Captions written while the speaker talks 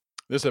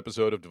This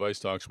episode of Device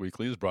Talks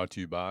Weekly is brought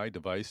to you by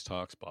Device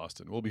Talks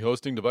Boston. We'll be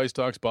hosting Device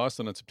Talks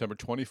Boston on September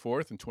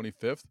 24th and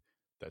 25th.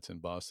 That's in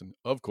Boston,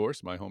 of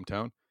course, my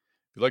hometown.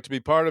 If you'd like to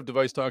be part of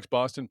Device Talks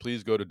Boston,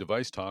 please go to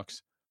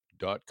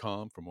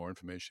devicetalks.com for more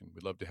information.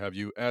 We'd love to have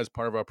you as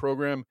part of our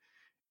program,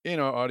 in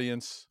our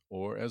audience,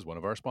 or as one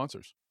of our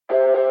sponsors.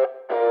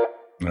 All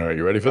right,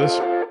 you ready for this?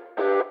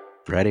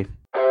 Ready.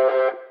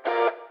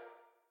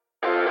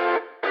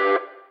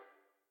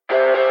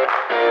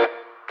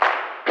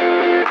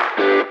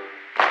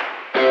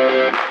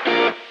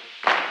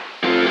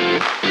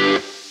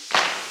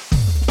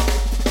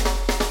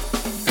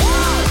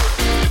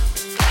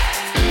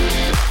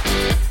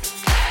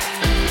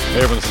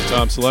 Hey everyone, this is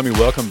Tom Salemi.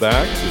 Welcome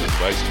back to the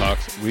Device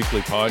Talks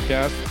Weekly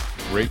podcast.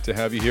 Great to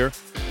have you here.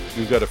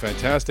 We've got a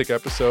fantastic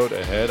episode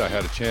ahead. I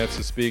had a chance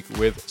to speak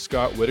with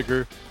Scott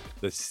Whitaker,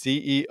 the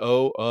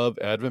CEO of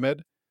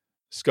AdvaMed.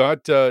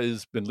 Scott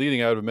has been leading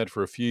AdvaMed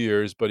for a few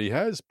years, but he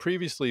has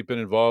previously been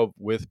involved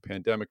with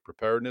pandemic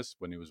preparedness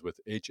when he was with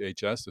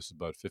HHS. This is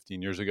about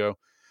 15 years ago.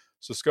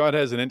 So Scott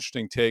has an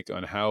interesting take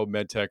on how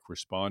MedTech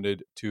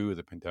responded to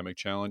the pandemic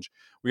challenge.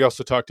 We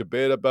also talked a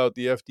bit about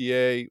the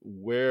FDA,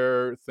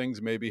 where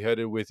things may be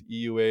headed with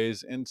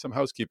EUAs, and some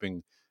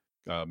housekeeping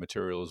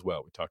material as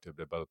well. We talked a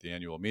bit about the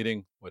annual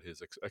meeting, what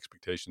his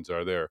expectations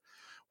are there.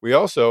 I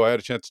had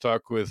a chance to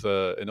talk with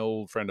an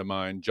old friend of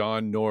mine,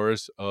 John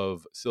Norris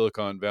of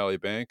Silicon Valley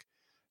Bank.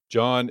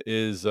 John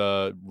is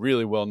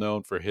really well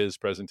known for his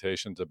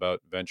presentations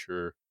about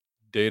venture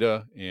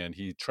data, and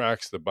he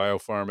tracks the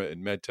biopharma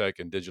and medtech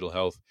and digital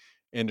health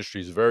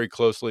industries very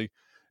closely.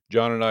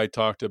 John and I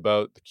talked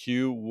about the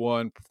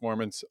Q1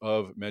 performance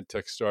of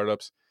medtech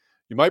startups.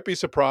 You might be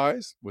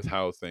surprised with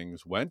how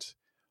things went,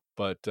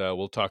 but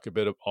we'll talk a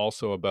bit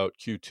also about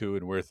Q2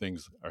 and where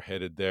things are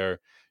headed there.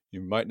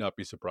 You might not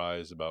be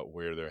surprised about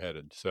where they're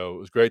headed. So it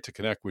was great to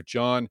connect with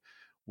John.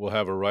 We'll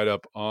have a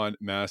write-up on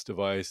Mass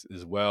Device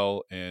as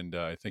well, and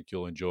I think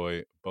you'll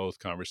enjoy both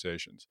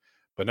conversations.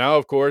 But now,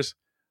 of course,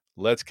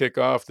 let's kick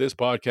off this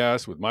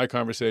podcast with my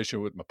conversation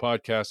with my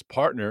podcast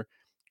partner,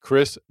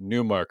 Chris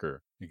Newmarker,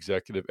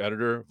 Executive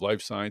Editor of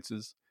Life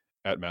Sciences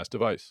at Mass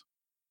Device.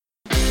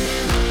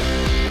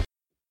 Here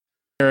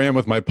I am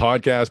with my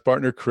podcast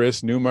partner,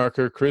 Chris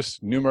Newmarker. Chris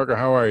Newmarker,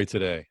 how are you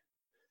today?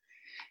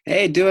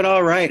 Hey, doing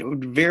all right.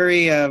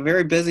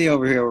 Very busy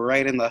over here. We're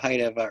right in the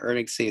height of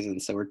earnings season,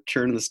 so we're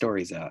churning the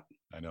stories out.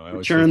 I know.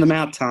 We're churning them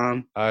out,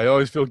 Tom. I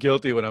always feel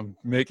guilty when I'm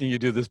making you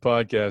do this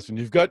podcast, and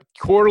you've got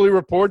quarterly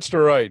reports to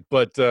write,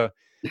 but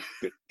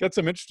got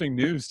some interesting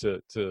news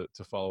to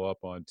follow up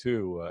on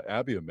too.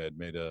 Abiomed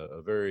made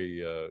a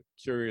very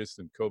curious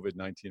and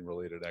COVID-19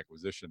 related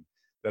acquisition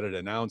that it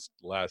announced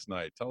last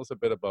night. Tell us a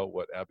bit about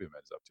what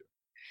Abiomed's up to.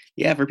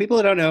 Yeah, for people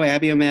who don't know,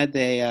 Abiomed,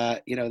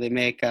 they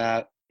make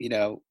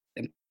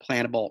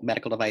implantable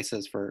medical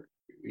devices for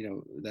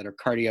that are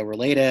cardio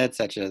related,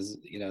 such as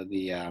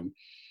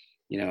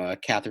a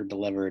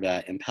catheter-delivered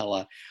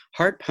Impella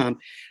heart pump.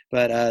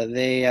 But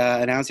they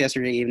announced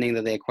yesterday evening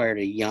that they acquired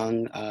a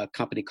young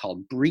company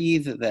called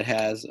Breathe that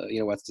has,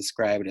 what's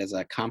described as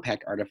a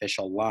compact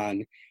artificial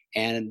lung.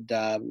 And,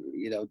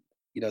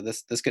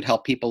 this could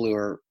help people who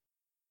are,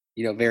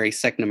 very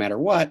sick no matter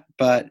what,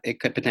 but it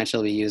could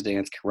potentially be used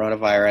against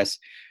coronavirus.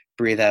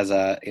 Breathe has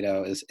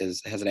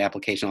has an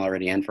application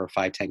already in for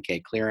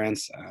 510(k)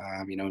 clearance.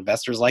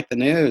 Investors like the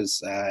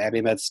news.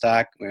 Abiomed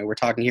stock, we're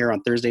talking here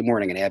on Thursday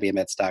morning, and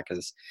Abiomed stock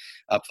is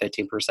up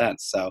 15%.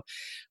 So,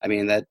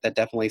 that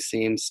definitely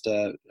seems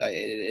to,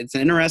 it's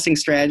an interesting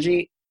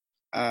strategy.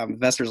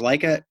 Investors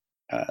like it.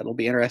 It'll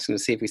be interesting to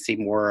see if we see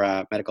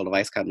more medical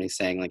device companies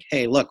saying like,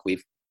 hey, look,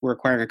 we're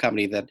acquiring a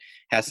company that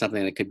has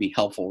something that could be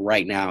helpful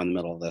right now in the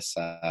middle of this,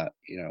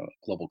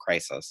 global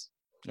crisis.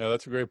 Yeah,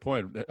 that's a great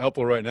point.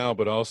 Helpful right now,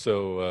 but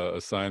also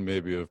a sign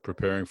maybe of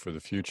preparing for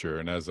the future.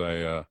 And as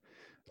I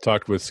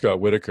talked with Scott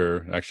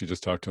Whitaker, actually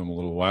just talked to him a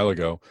little while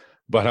ago,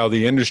 about how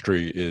the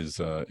industry is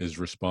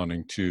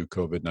responding to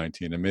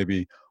COVID-19 and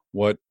maybe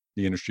what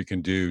the industry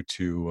can do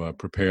to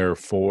prepare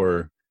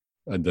for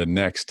the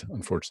next,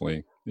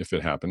 unfortunately, if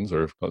it happens,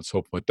 or let's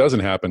hope it doesn't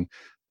happen,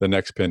 the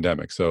next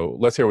pandemic. So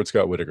let's hear what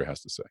Scott Whitaker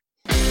has to say.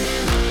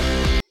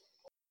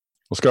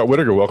 Well, Scott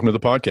Whitaker, welcome to the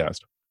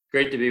podcast.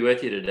 Great to be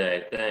with you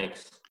today.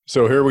 Thanks.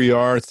 So here we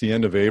are. It's the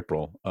end of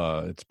April.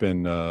 It's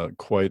been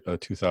quite a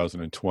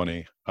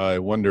 2020. I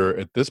wonder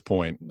at this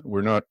point,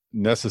 we're not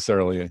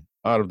necessarily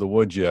out of the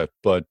woods yet,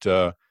 but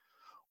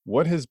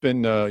what has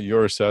been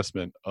your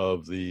assessment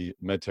of the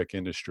medtech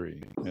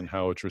industry and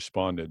how it's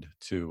responded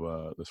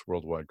to this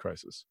worldwide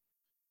crisis?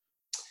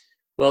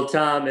 Well,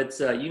 Tom, it's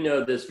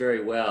this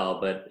very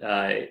well, but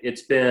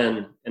it's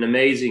been an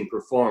amazing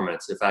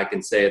performance, if I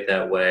can say it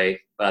that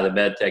way, by the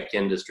medtech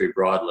industry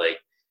broadly.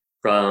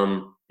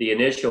 From the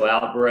initial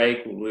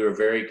outbreak, we were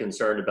very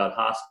concerned about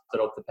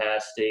hospital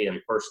capacity and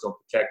personal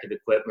protective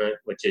equipment,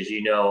 which, as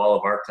you know, all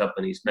of our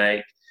companies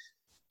make,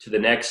 to the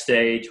next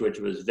stage, which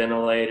was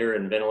ventilator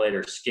and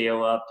ventilator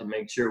scale up to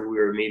make sure we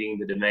were meeting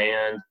the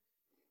demand.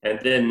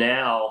 And then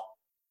now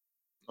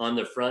on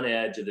the front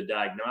edge of the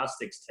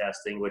diagnostics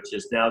testing, which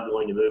is now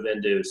going to move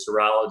into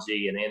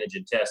serology and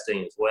antigen testing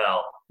as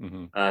well.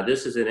 Mm-hmm.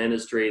 This is an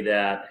industry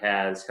that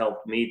has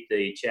helped meet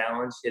the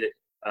challenge, hit it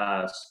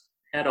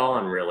head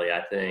on, really,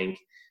 I think,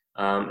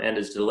 and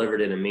has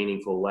delivered in a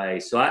meaningful way.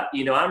 So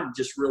I'm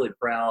just really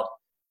proud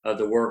of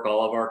the work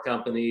all of our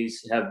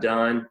companies have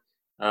done.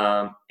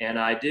 And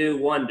I do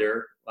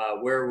wonder,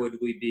 where would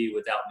we be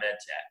without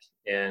MedTech?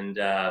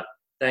 And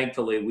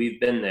thankfully, we've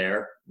been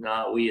there,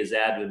 not we as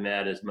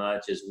AdvaMed as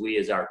much as we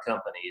as our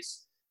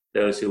companies,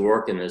 those who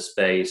work in this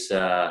space,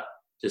 to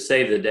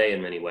save the day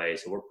in many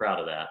ways. So we're proud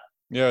of that.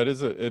 Yeah,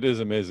 it is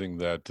amazing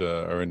that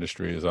our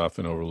industry is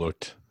often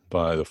overlooked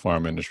by the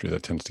pharma industry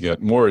that tends to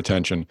get more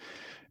attention.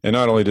 And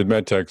not only did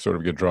MedTech sort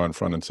of get drawn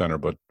front and center,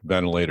 but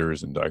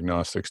ventilators and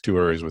diagnostics, two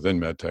areas within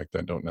MedTech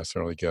that don't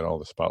necessarily get all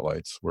the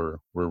spotlights, were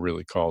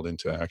really called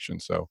into action.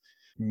 So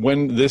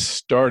when this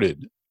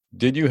started,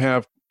 did you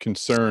have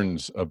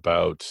concerns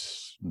about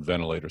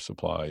ventilator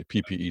supply,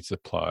 PPE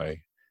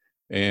supply,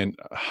 and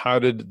how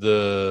did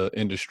the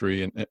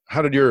industry and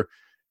how did your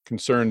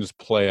concerns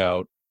play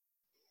out?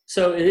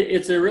 So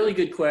it's a really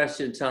good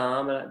question,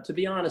 Tom. To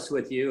be honest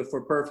with you, if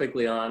we're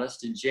perfectly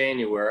honest, in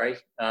January,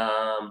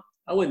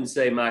 I wouldn't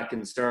say my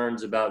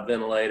concerns about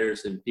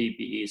ventilators and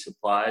PPE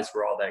supplies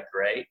were all that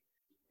great.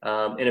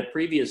 In a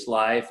previous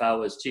life, I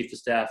was chief of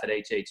staff at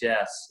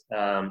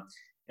HHS.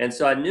 And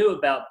so I knew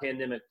about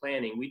pandemic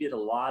planning. We did a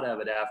lot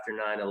of it after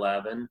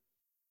 9/11,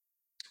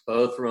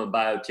 both from a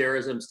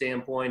bioterrorism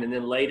standpoint, and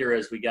then later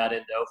as we got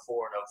into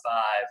 04 and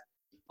 05,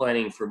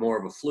 planning for more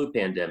of a flu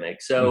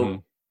pandemic.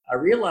 So I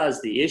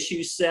realized the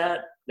issue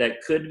set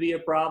that could be a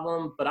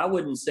problem, but I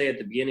wouldn't say at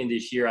the beginning of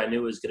this year I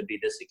knew it was going to be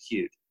this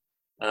acute.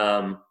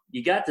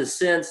 You got the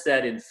sense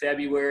that in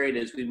February, and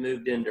as we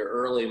moved into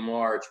early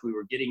March, we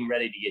were getting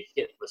ready to get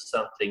hit with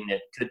something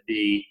that could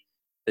be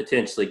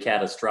potentially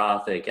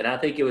catastrophic. And I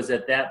think it was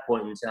at that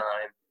point in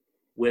time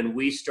when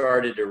we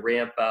started to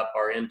ramp up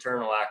our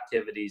internal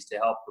activities to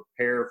help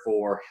prepare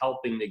for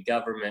helping the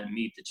government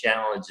meet the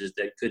challenges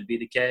that could be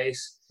the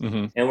case.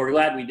 Mm-hmm. And we're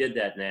glad we did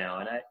that now.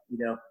 And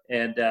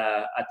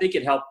I think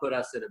it helped put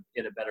us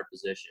in a better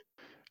position.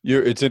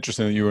 It's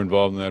interesting that you were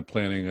involved in that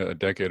planning a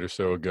decade or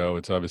so ago.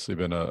 It's obviously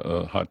been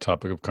a hot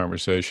topic of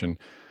conversation.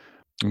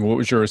 What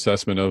was your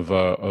assessment of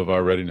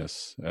our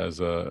readiness as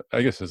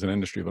an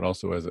industry, but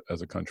also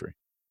as a country?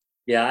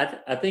 Yeah,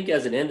 I think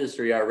as an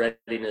industry, our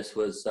readiness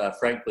was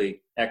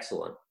frankly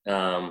excellent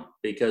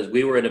because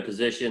we were in a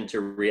position to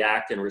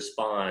react and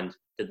respond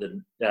to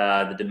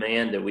the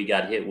demand that we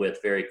got hit with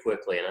very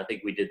quickly, and I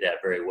think we did that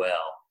very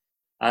well.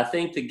 I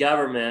think the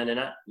government, and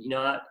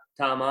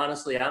Tom,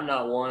 honestly, I'm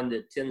not one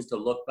that tends to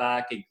look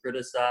back and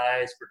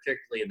criticize,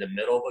 particularly in the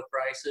middle of a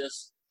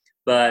crisis,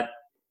 but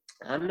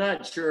I'm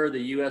not sure the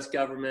U.S.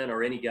 government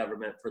or any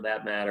government for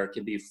that matter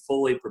can be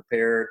fully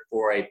prepared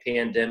for a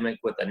pandemic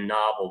with a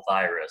novel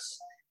virus.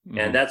 Mm-hmm.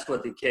 And that's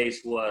what the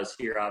case was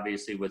here,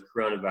 obviously, with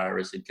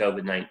coronavirus and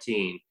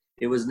COVID-19.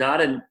 It was not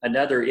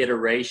another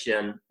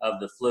iteration of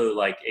the flu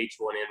like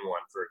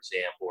H1N1, for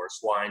example, or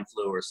swine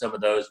flu, or some of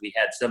those we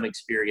had some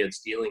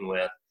experience dealing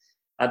with.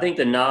 I think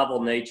the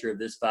novel nature of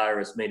this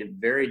virus made it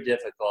very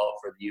difficult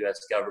for the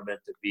U.S.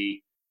 government to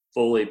be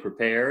fully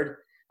prepared.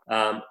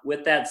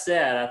 With that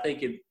said, I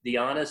think the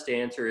honest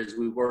answer is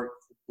we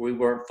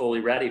weren't fully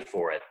ready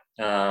for it.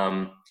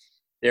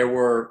 There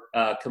were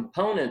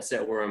components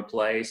that were in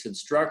place and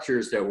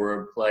structures that were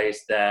in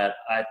place that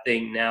I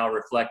think now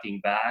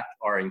reflecting back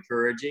are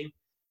encouraging.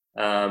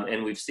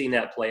 And we've seen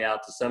that play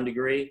out to some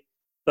degree.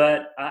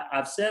 But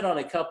I've said on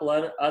a couple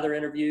other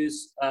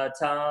interviews,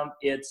 Tom,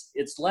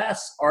 it's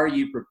less are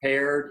you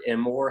prepared and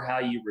more how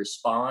you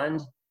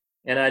respond.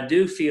 And I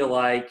do feel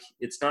like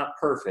it's not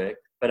perfect,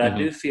 but I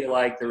do feel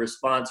like the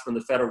response from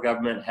the federal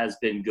government has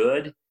been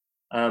good,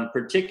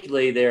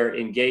 particularly their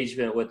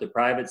engagement with the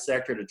private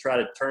sector to try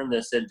to turn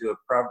this into a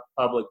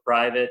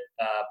public-private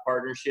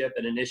partnership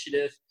and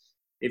initiative.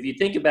 If you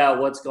think about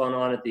what's going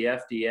on at the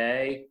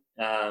FDA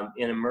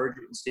in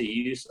emergency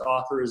use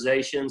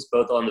authorizations,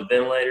 both on the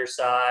ventilator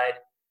side,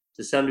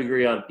 to some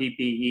degree on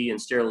PPE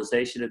and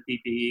sterilization of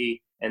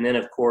PPE, and then,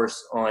 of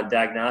course, on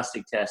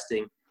diagnostic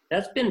testing,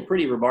 that's been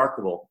pretty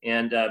remarkable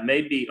and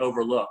may be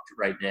overlooked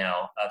right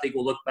now. I think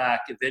we'll look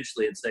back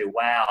eventually and say,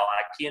 wow,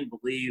 I can't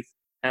believe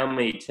how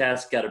many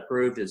tests got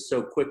approved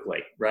so quickly,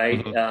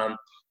 right? Mm-hmm.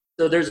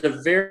 So there's a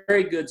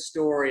very good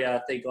story,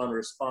 I think, on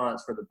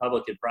response for the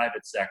public and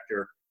private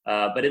sector.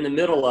 But in the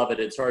middle of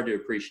it, it's hard to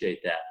appreciate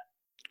that.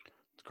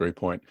 That's a great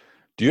point.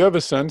 Do you have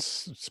a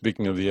sense,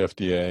 speaking of the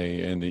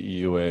FDA and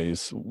the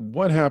EUAs,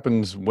 what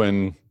happens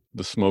when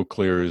the smoke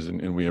clears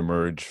and we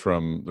emerge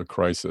from the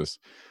crisis?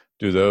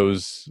 Do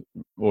those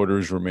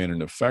orders remain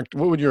in effect?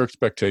 What would your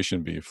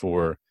expectation be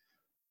for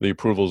the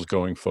approvals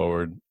going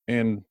forward?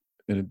 And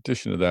in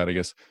addition to that, I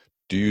guess,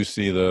 do you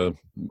see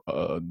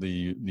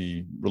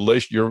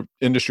your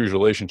industry's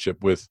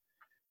relationship with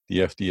the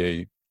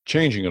FDA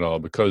changing at all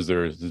because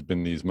there's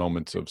been these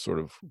moments of sort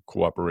of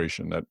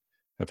cooperation that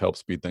have helped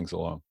speed things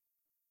along?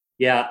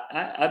 Yeah,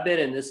 I've been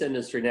in this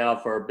industry now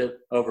for a bit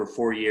over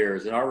 4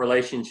 years, and our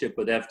relationship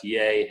with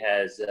FDA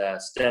has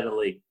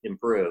steadily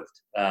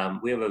improved.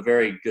 We have a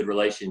very good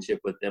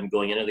relationship with them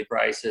going into the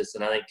crisis,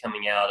 and I think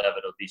coming out of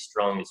it will be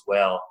strong as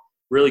well.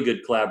 Really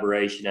good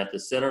collaboration at the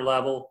center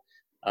level,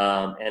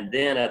 and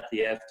then at the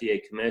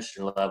FDA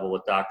commissioner level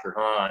with Dr.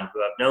 Hahn,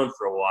 who I've known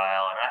for a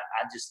while, and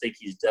I just think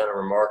he's done a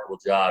remarkable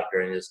job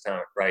during this time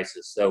of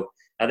crisis. So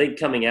I think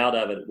coming out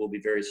of it will be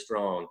very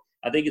strong.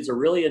 I think it's a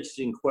really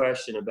interesting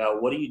question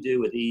about what do you do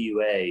with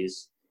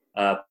EUAs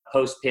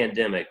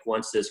post-pandemic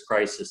once this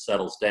crisis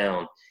settles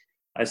down.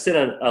 I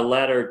sent a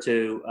letter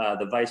to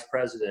the vice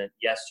president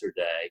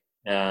yesterday,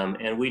 and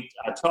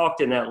I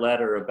talked in that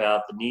letter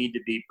about the need to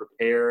be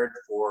prepared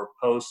for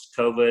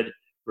post-COVID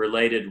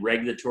related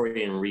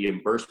regulatory and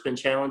reimbursement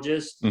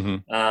challenges.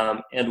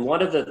 And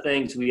one of the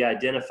things we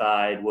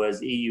identified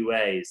was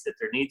EUAs, that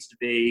there needs to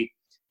be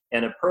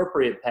an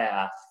appropriate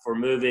path for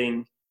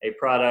moving a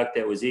product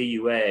that was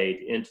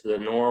EUA'd into the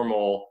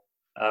normal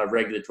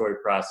regulatory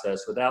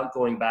process without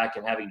going back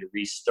and having to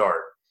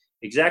restart.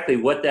 Exactly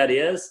what that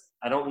is,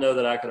 I don't know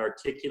that I can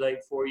articulate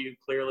for you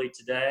clearly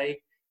today,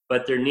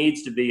 but there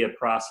needs to be a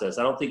process.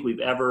 I don't think we've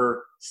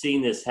ever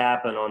seen this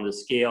happen on the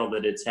scale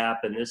that it's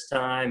happened this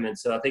time. And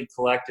so I think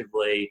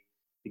collectively,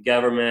 the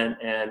government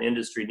and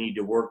industry need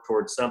to work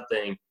towards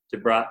something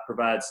to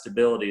provide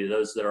stability to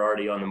those that are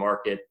already on the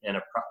market and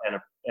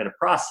a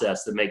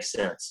process that makes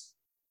sense.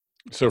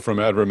 So from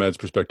AdvaMed's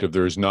perspective,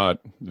 there's not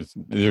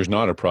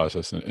a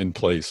process in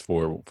place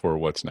for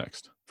what's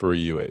next for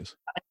EUAs.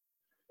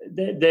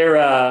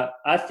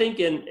 I think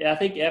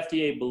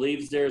FDA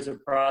believes there's a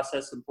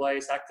process in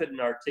place. I couldn't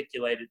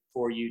articulate it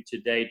for you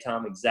today,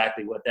 Tom,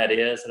 exactly what that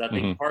is, and I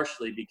think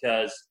partially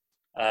because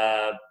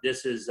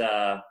this is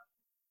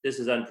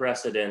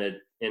unprecedented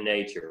in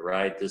nature,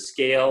 right? The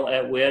scale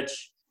at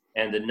which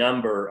and the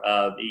number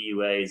of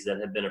EUAs that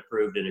have been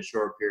approved in a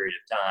short period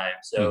of time.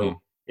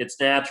 So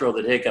it's natural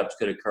that hiccups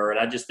could occur, and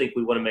I just think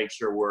we want to make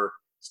sure we're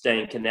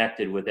staying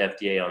connected with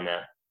FDA on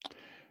that.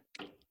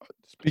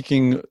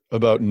 Speaking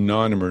about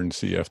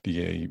non-emergency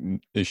FDA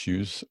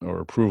issues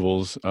or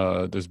approvals,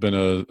 there's been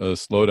a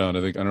slowdown.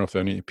 I don't know if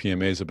any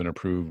PMAs have been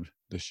approved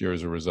this year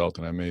as a result,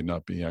 and I may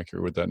not be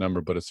accurate with that number,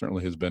 but it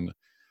certainly has been,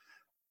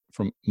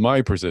 from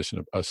my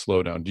position, a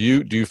slowdown. Do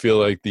you feel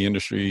like the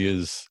industry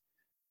is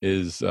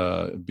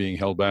being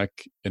held back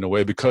in a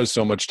way because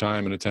so much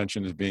time and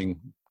attention is being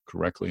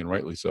correctly and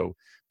rightly so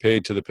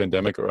paid to the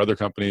pandemic, or other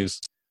companies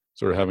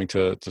sort of having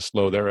to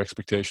slow their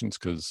expectations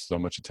because so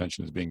much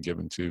attention is being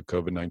given to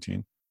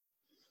COVID-19?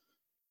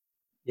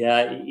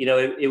 Yeah,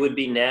 it would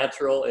be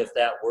natural if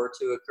that were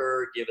to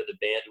occur, given the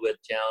bandwidth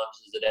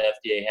challenges that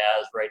FDA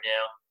has right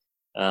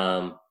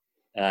now.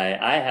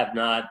 I have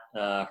not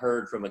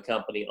heard from a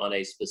company on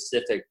a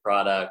specific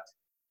product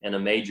and a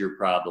major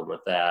problem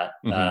with that.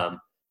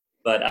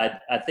 But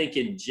I think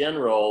in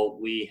general,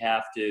 we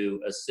have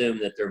to assume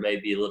that there may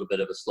be a little bit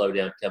of a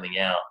slowdown coming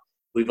out.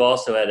 We've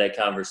also had a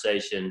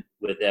conversation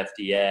with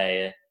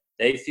FDA.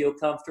 They feel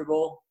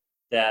comfortable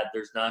that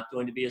there's not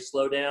going to be a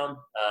slowdown.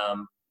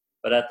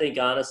 But I think,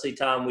 honestly,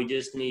 Tom, we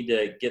just need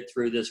to get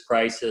through this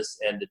crisis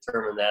and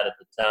determine that at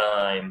the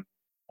time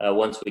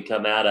once we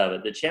come out of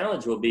it. The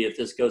challenge will be if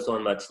this goes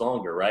on much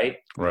longer, right?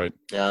 Right.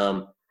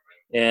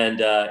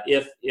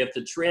 If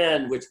the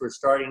trend, which we're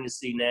starting to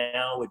see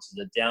now, which is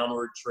a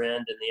downward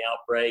trend in the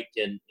outbreak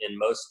in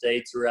most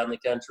states around the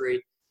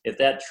country, if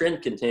that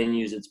trend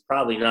continues, it's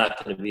probably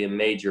not going to be a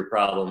major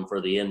problem for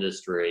the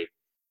industry.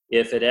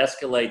 If it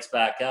escalates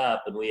back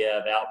up and we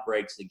have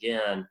outbreaks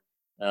again,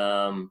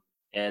 and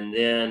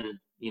then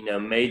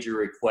major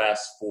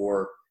requests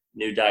for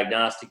new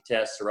diagnostic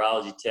tests,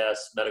 serology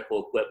tests,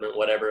 medical equipment,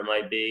 whatever it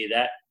might be,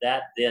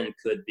 that then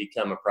could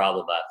become a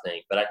problem, I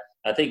think. But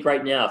I think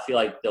right now I feel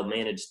like they'll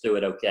manage through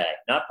it okay.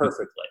 Not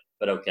perfectly,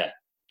 but okay.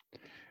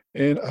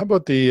 And how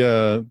about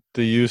the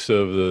use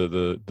of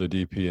the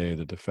DPA,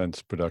 the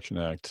Defense Production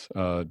Act?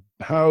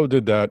 How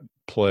did that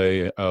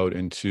play out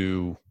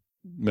into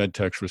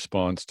MedTech's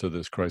response to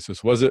this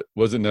crisis? Was it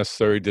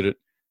necessary? Did it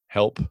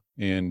help?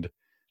 And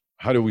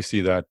how do we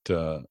see that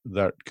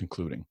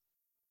concluding?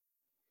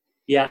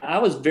 Yeah, I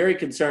was very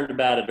concerned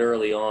about it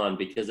early on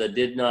because I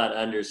did not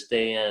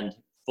understand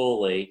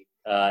fully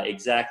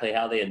exactly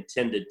how they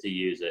intended to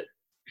use it.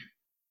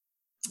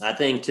 I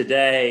think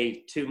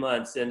today, 2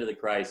 months into the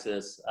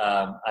crisis,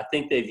 I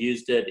think they've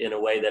used it in a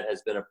way that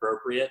has been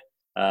appropriate.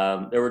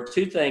 There were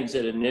two things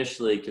that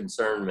initially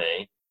concerned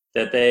me,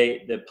 that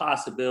the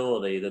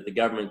possibility that the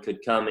government could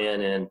come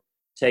in and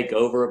take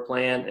over a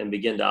plant and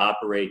begin to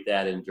operate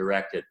that and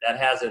direct it. That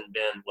hasn't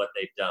been what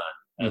they've done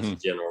as a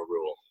general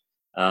rule.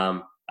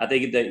 I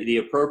think the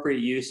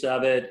appropriate use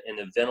of it in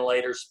the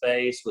ventilator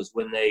space was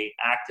when they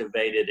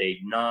activated a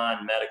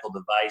non-medical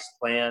device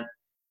plant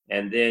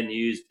and then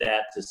used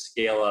that to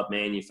scale up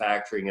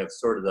manufacturing of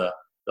sort of the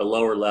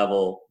lower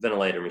level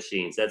ventilator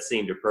machines. That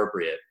seemed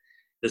appropriate.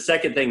 The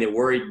second thing that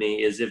worried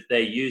me is if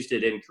they used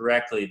it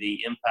incorrectly,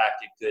 the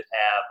impact it could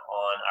have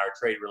on our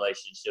trade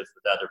relationships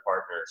with other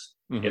partners.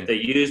 If they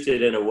used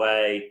it in a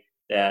way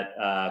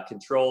that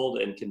controlled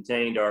and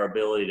contained our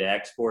ability to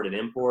export and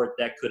import,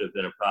 that could have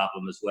been a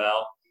problem as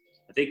well.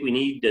 I think we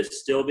need to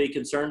still be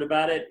concerned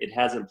about it. It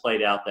hasn't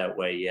played out that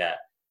way yet.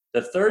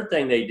 The third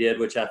thing they did,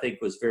 which I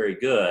think was very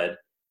good,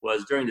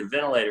 was during the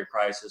ventilator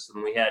crisis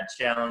when we had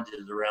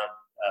challenges around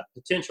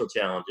potential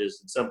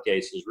challenges, in some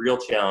cases, real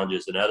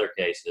challenges in other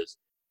cases,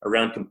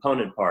 around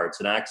component parts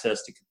and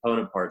access to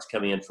component parts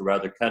coming in from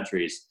other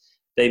countries.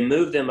 They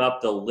moved them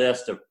up the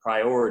list of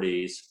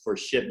priorities for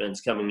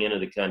shipments coming into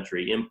the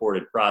country,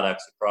 imported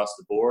products across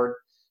the board.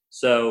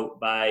 So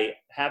by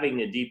having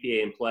the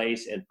DPA in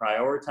place and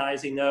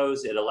prioritizing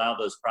those, it allowed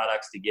those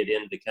products to get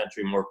into the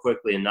country more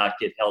quickly and not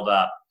get held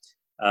up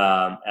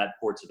at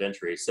ports of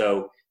entry.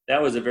 So that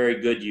was a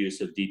very good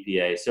use of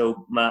DPA.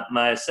 So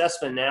my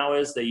assessment now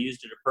is they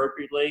used it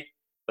appropriately,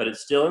 but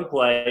it's still in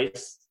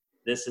place.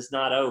 This is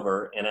not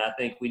over, and I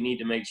think we need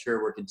to make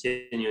sure we're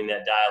continuing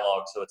that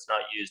dialogue so it's not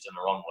used in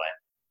the wrong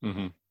way.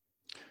 Mm-hmm.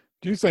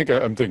 Do you think,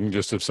 I'm thinking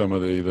just of some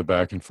of the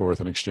back and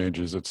forth and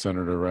exchanges that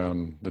centered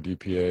around the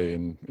DPA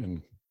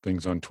and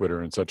things on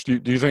Twitter and such.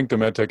 Do you think the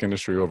medtech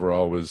industry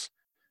overall was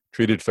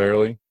treated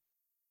fairly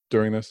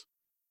during this?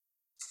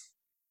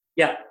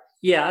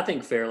 Yeah, I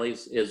think fairly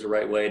is the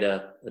right way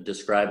to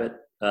describe it.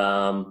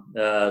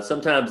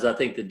 Sometimes I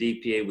think the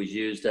DPA was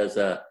used as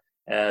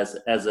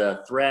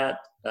a threat,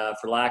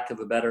 for lack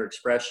of a better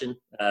expression,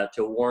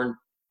 to warn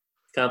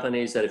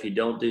companies that if you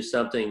don't do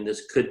something,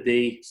 this could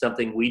be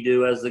something we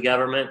do as the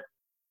government.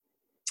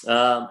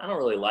 I don't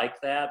really like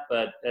that,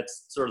 but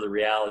that's sort of the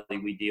reality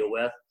we deal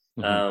with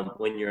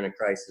when you're in a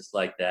crisis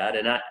like that.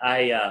 And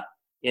I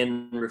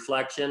in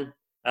reflection,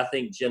 I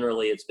think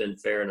generally it's been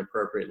fair and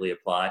appropriately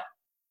applied.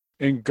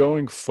 And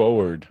going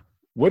forward,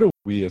 what do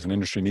we as an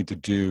industry need to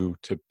do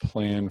to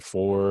plan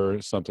for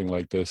something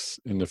like this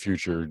in the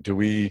future? Do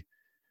we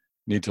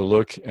need to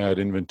look at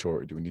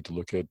inventory? Do we need to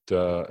look at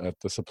the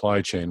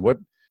supply chain? What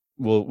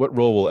role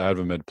will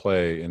AdvaMed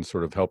play in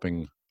sort of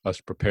helping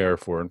us prepare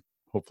for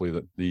hopefully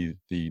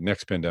the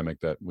next pandemic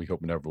that we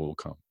hope never will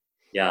come?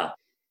 Yeah.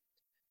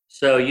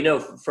 So,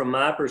 from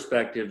my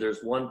perspective,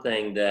 there's one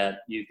thing that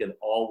you can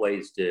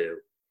always do.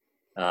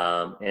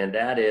 And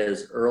that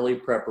is early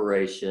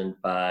preparation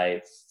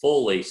by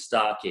fully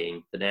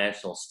stocking the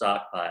national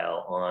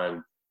stockpile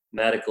on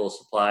medical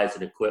supplies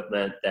and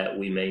equipment that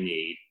we may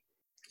need,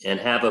 and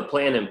have a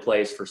plan in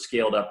place for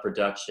scaled up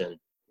production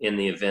in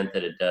the event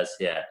that it does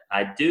hit.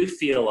 I do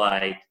feel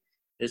like,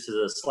 this is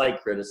a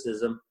slight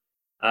criticism,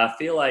 I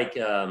feel like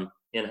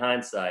in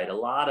hindsight, a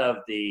lot of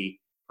the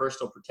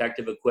personal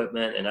protective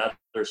equipment and other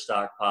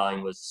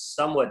stockpiling was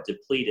somewhat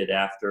depleted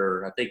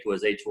after, I think it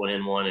was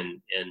H1N1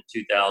 in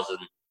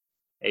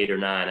 2008 or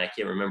 9. I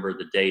can't remember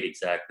the date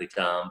exactly,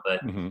 Tom,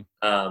 but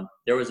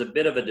there was a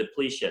bit of a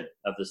depletion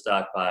of the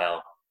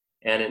stockpile,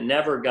 and it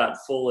never got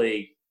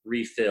fully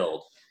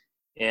refilled.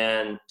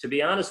 And to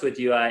be honest with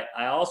you,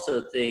 I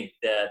also think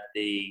that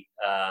the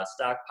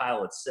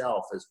stockpile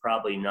itself is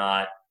probably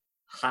not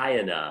high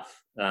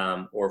enough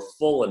or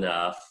full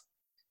enough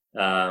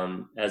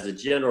as a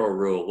general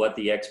rule, what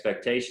the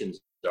expectations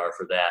are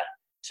for that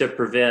to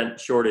prevent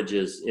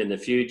shortages in the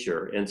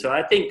future. And so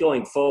I think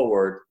going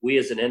forward, we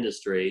as an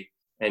industry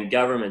and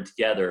government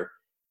together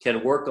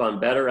can work on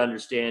better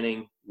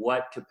understanding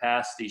what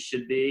capacity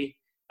should be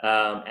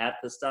at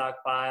the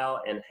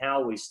stockpile and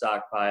how we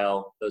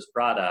stockpile those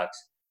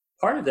products.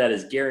 Part of that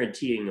is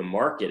guaranteeing a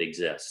market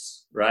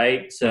exists,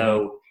 right?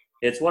 So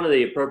it's one of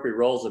the appropriate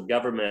roles of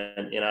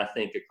government in, I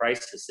think, a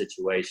crisis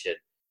situation.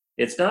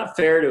 It's not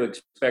fair to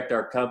expect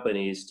our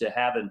companies to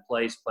have in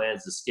place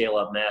plans to scale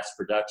up mass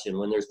production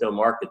when there's no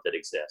market that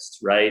exists,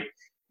 right?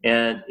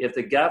 And if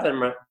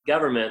the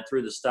government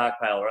through the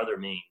stockpile or other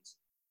means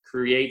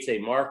creates a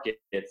market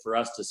for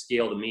us to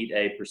scale to meet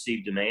a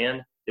perceived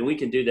demand, then we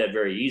can do that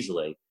very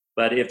easily.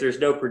 But if there's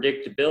no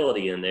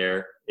predictability in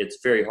there, it's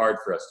very hard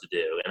for us to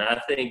do. And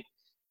I think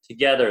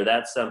together,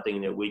 that's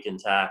something that we can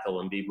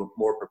tackle and be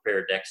more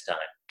prepared next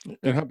time.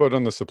 And how about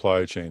on the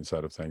supply chain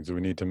side of things? Do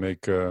we need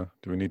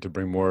to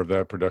bring more of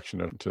that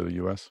production to the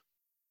U.S.?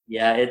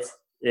 Yeah, it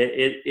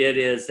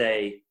is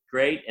a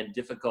great and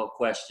difficult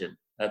question.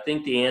 I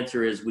think the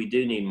answer is we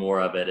do need more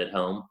of it at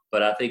home,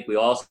 but I think we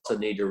also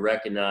need to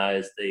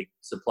recognize the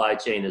supply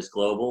chain is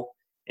global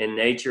in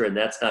nature, and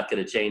that's not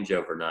going to change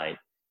overnight.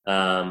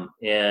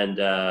 And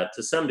to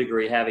some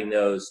degree, having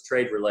those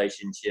trade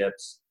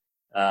relationships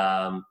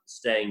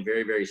staying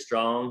very, very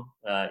strong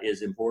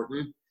is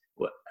important.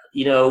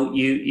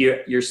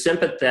 You're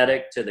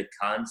sympathetic to the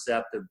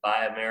concept of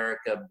Buy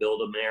America,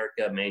 Build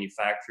America,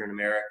 Manufacture in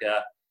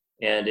America,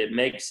 and it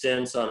makes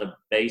sense on a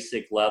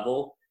basic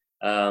level.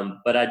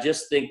 But I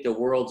just think the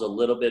world's a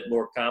little bit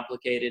more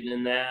complicated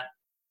than that.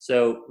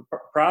 So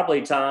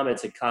probably, Tom,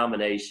 it's a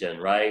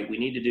combination, right? We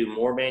need to do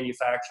more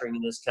manufacturing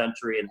in this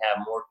country and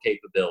have more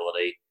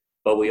capability,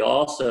 but we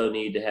also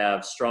need to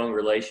have strong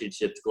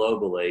relationships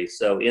globally.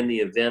 So in the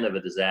event of a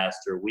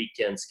disaster, we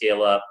can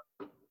scale up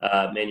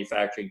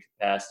manufacturing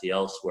capacity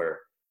elsewhere.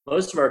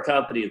 Most of our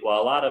companies,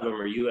 while a lot of them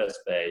are U.S.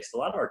 based, a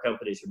lot of our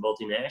companies are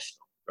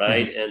multinational,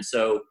 right? And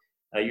so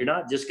you're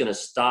not just going to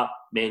stop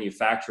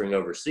manufacturing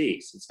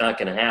overseas. It's not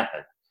going to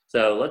happen.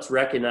 So let's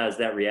recognize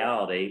that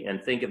reality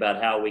and think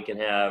about how we can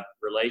have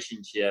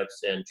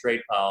relationships and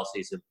trade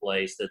policies in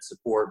place that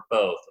support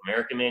both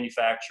American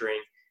manufacturing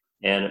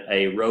and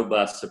a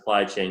robust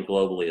supply chain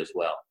globally as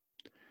well.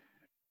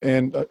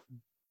 And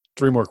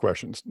three more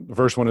questions. The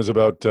first one is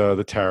about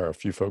the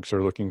tariff. You folks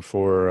are looking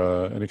for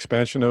an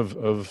expansion of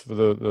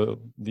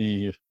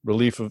the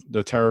relief of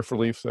the tariff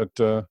relief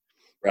that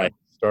right.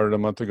 started a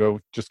month ago.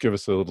 Just give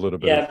us a little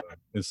bit of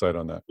insight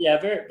on that.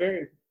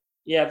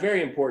 Yeah,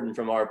 very important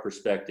from our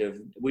perspective.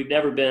 We've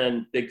never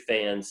been big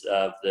fans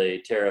of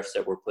the tariffs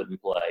that were put in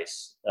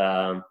place.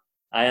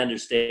 I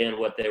understand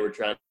what they were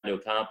trying to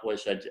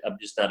accomplish. I'm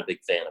just not a big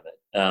fan of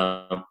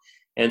it.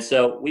 And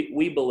so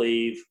we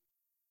believe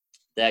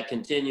that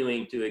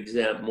continuing to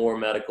exempt more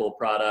medical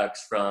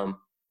products from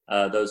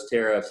those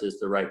tariffs is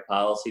the right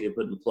policy to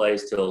put in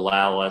place to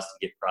allow us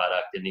to get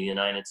product in the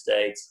United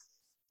States.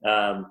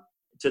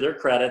 To their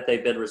credit,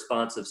 they've been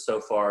responsive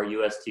so far.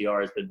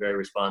 USTR has been very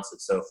responsive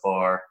so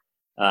far.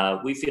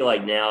 We feel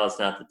like now is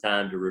not the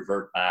time to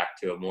revert back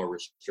to a more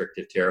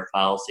restrictive tariff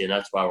policy, and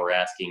that's why we're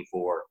asking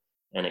for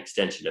an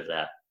extension of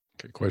that.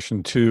 Okay,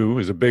 question 2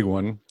 is a big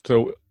one.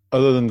 So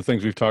other than the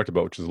things we've talked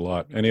about, which is a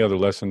lot, any other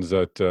lessons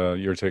that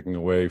you're taking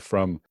away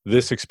from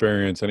this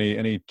experience?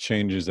 Any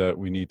changes that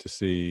we need to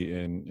see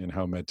in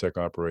how MedTech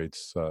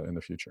operates in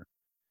the future?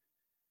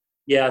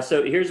 Yeah,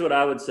 so here's what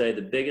I would say.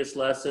 The biggest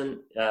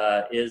lesson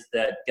is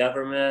that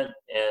government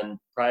and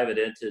private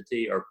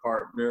entity are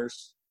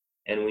partners,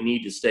 and we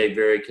need to stay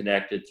very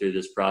connected through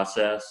this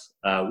process.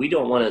 We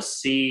don't want to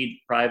cede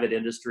private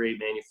industry,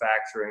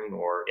 manufacturing,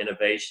 or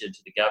innovation to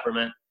the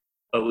government,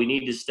 but we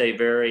need to stay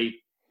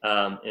very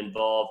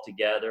involved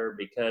together,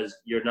 because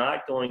you're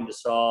not going to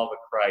solve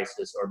a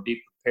crisis or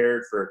be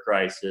prepared for a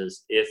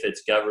crisis if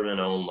it's government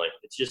only.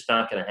 It's just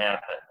not going to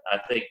happen. I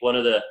think one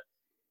of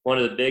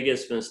the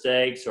biggest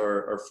mistakes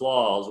or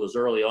flaws was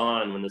early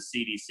on when the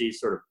CDC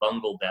sort of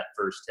bungled that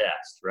first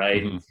test,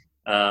 right?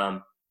 Mm-hmm.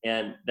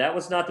 And that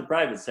was not the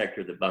private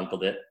sector that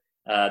bungled it.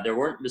 There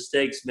weren't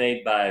mistakes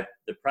made by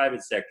the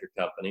private sector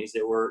companies.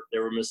 There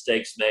were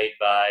mistakes made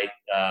by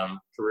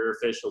career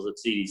officials at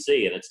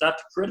CDC. And it's not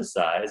to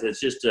criticize, it's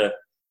just to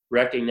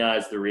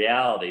recognize the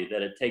reality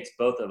that it takes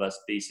both of us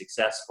to be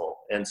successful.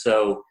 And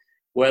so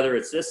whether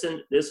it's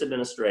this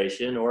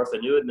administration or if a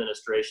new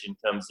administration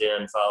comes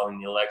in following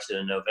the election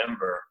in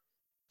November,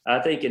 I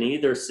think in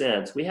either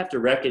sense, we have to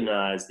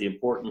recognize the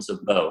importance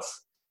of both.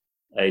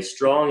 A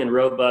strong and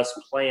robust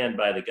plan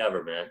by the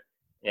government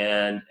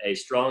and a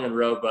strong and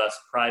robust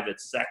private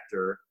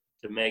sector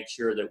to make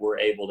sure that we're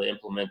able to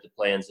implement the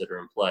plans that are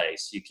in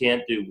place. You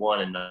can't do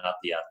one and not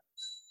the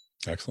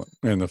other. Excellent.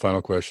 And the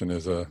final question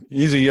is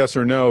easy yes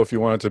or no, if you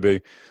want it to be.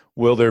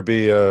 Will there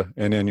be an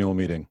annual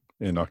meeting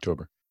in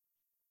October?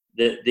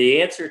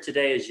 The answer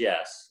today is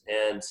yes.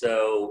 And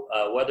so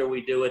whether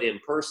we do it in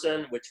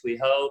person, which we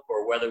hope,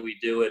 or whether we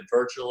do it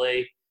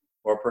virtually,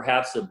 or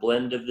perhaps a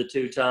blend of the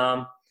two,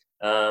 Tom,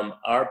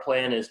 our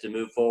plan is to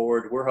move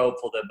forward. We're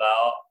hopeful that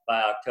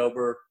by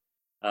October,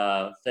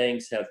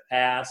 things have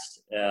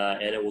passed,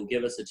 and it will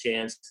give us a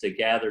chance to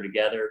gather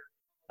together,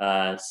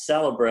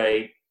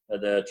 celebrate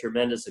the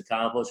tremendous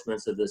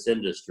accomplishments of this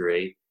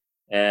industry,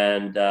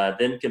 and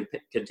then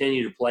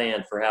continue to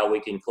plan for how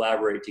we can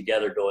collaborate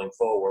together going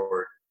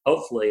forward,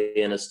 hopefully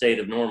in a state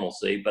of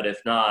normalcy, but if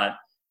not,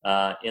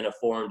 in a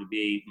forum to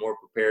be more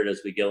prepared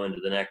as we go into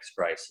the next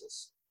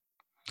crisis.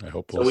 I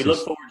hope so. We look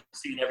forward to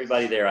seeing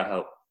everybody there, I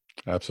hope.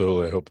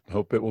 Absolutely. I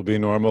hope it will be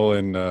normal,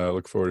 and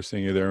look forward to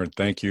seeing you there. And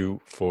thank you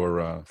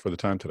for the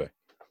time today.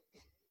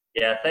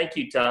 Yeah, thank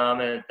you,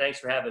 Tom, and thanks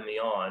for having me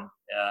on,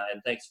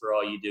 and thanks for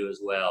all you do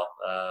as well.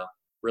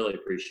 Really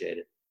appreciate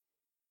it.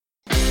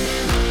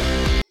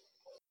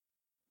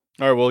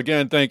 All right. Well,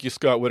 again, thank you,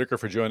 Scott Whitaker,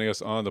 for joining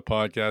us on the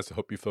podcast. I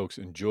hope you folks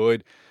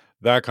enjoyed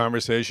that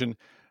conversation.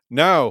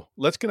 Now,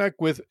 let's connect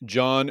with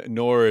John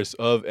Norris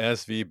of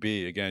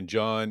SVB. Again,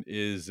 John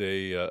is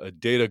a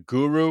data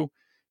guru.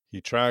 He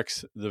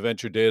tracks the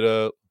venture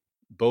data,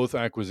 both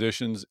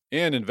acquisitions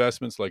and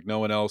investments like no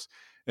one else.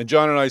 And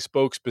John and I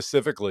spoke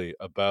specifically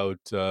about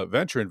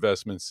venture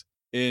investments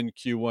in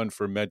Q1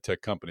 for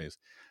MedTech companies.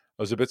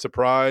 I was a bit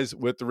surprised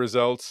with the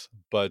results,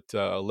 but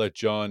I'll let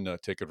John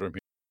take it from here.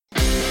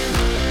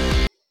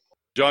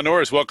 John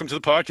Norris, welcome to the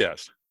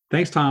podcast.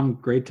 Thanks, Tom.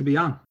 Great to be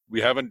on. We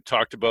haven't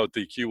talked about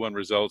the Q1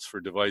 results for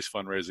device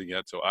fundraising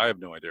yet, so I have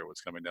no idea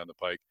what's coming down the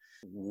pike.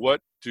 What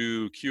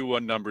do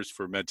Q1 numbers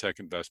for MedTech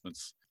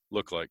investments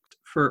look like?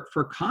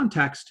 For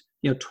context,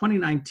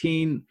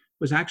 2019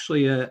 was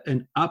actually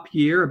an up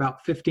year,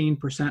 about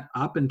 15%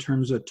 up in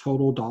terms of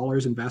total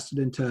dollars invested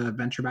into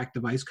venture-backed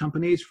device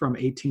companies from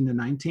 18 to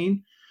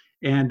 19.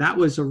 And that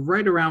was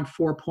right around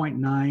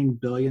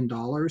 $4.9 billion.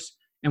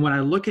 And when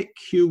I look at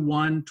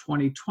Q1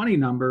 2020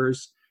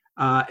 numbers,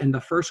 in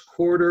the first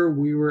quarter,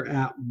 we were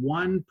at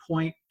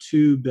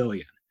 $1.2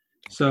 billion.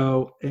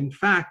 So in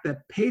fact,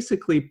 that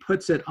basically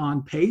puts it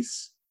on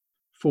pace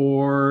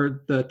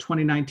for the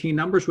 2019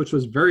 numbers, which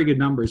was very good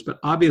numbers. But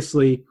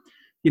obviously,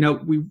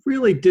 we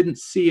really didn't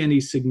see any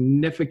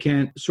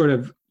significant sort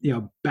of,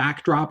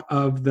 backdrop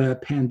of the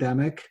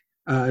pandemic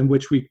in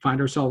which we find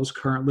ourselves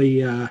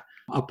currently a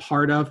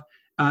part of,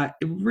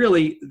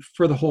 really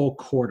for the whole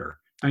quarter.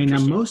 I mean, now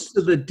most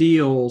of the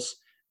deals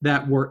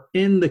that were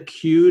in the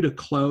queue to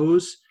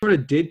close sort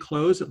of did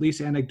close, at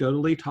least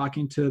anecdotally,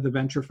 talking to the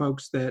venture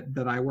folks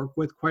that I work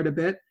with quite a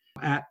bit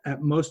at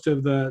most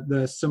of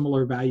the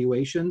similar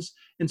valuations.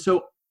 And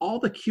so all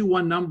the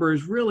Q1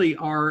 numbers really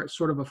are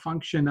sort of a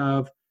function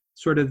of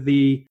sort of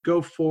the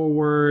go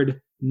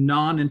forward,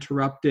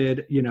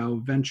 non-interrupted,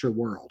 venture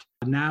world.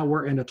 Now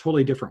we're in a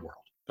totally different world.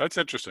 That's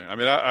interesting. I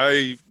mean,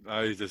 I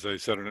as I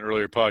said in an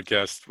earlier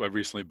podcast, I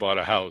recently bought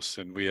a house,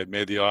 and we had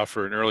made the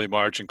offer in early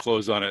March and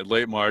closed on it in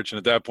late March. And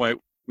at that point,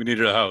 we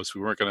needed a house.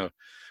 We weren't gonna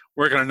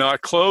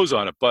not close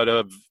on it.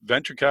 But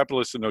venture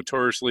capitalists are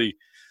notoriously,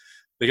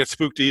 they get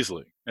spooked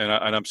easily, and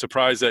I'm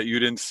surprised that you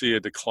didn't see a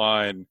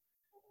decline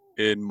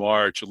in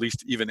March, at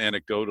least even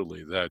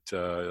anecdotally, that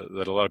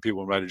a lot of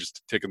people might have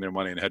just taken their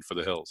money and head for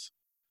the hills.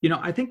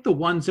 I think the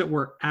ones that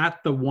were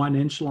at the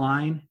 1-inch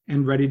line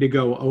and ready to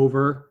go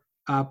over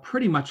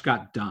pretty much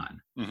got done.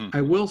 Mm-hmm.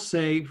 I will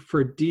say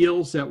for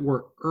deals that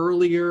were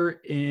earlier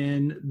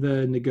in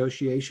the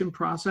negotiation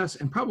process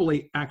and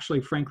probably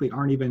actually, frankly,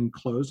 aren't even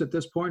closed at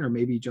this point, or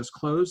maybe just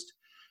closed,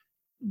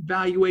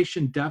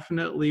 valuation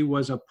definitely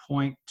was a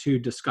point to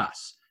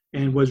discuss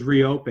and was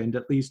reopened,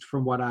 at least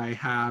from what I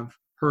have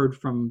heard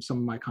from some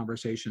of my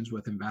conversations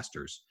with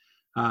investors.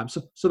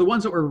 So the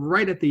ones that were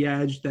right at the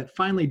edge that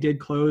finally did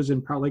close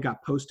and probably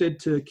got posted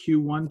to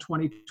Q1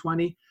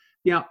 2020,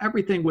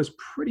 everything was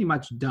pretty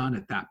much done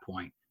at that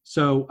point.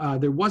 So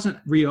there wasn't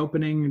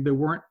reopening. There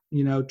weren't,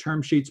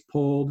 term sheets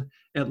pulled,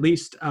 at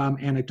least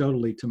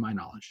anecdotally to my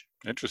knowledge.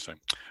 Interesting.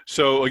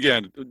 So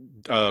again,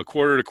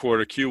 quarter to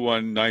quarter,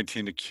 Q1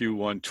 19 to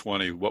Q1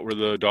 20, what were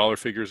the dollar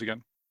figures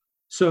again?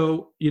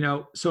 So,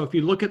 so if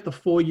you look at the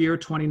full year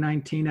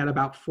 2019 at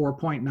about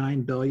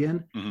 4.9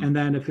 billion, mm-hmm. and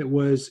then if it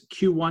was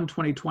Q1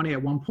 2020 at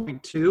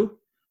 1.2,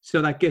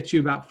 so that gets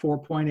you about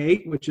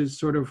 4.8, which is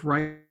sort of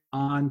right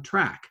on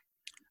track.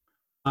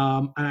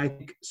 And I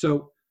think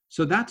so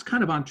that's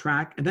kind of on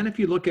track. And then if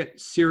you look at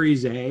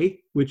Series A,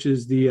 which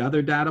is the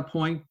other data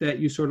point that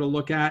you sort of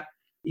look at,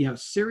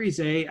 Series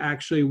A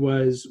actually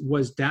was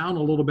down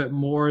a little bit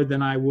more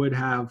than I would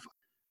have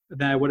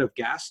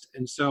guessed.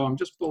 And so I'm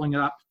just pulling it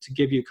up to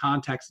give you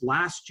context.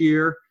 Last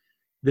year,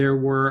 there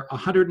were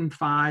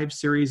 105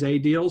 Series A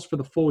deals for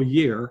the full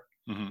year,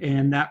 mm-hmm.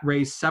 and that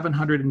raised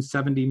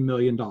 $770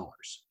 million.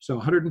 So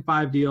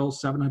 105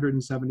 deals,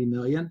 $770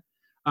 million,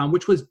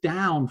 which was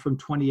down from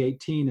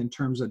 2018 in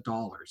terms of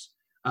dollars.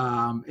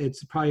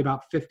 It's probably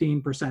about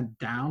 15%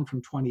 down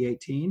from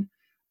 2018.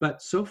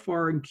 But so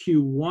far in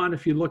Q1,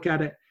 if you look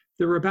at it,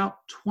 there were about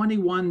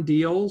 21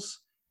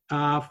 deals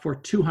for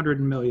 $200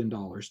 million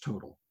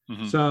total.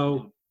 Mm-hmm.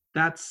 So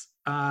that's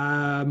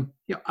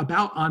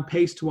about on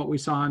pace to what we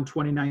saw in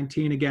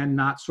 2019. Again,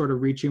 not sort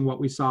of reaching what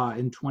we saw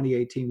in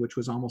 2018, which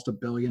was almost $1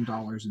 billion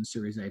in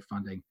Series A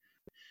funding.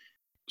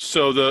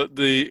 So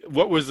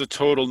what was the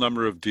total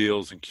number of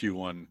deals in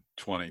Q1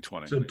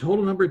 2020? So the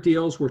total number of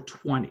deals were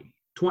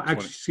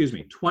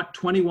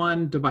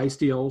 21 device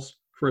deals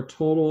for a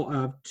total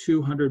of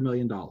 $200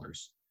 million.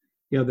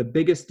 The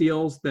biggest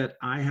deals that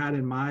I had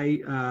in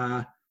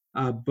my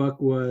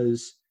book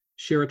was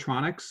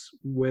Sheratronics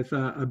with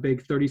a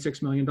big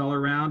 $36 million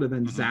round, and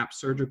then mm-hmm. Zap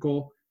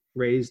Surgical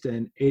raised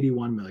an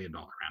 $81 million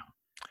round.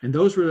 And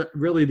those were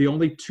really the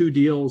only two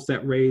deals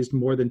that raised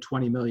more than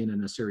 $20 million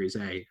in a Series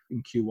A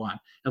in Q1,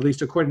 at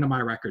least according to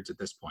my records at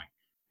this point.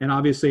 And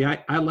obviously,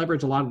 I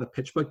leverage a lot of the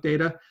PitchBook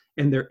data,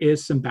 and there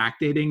is some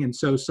backdating. And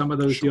so some of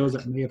those deals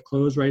that may have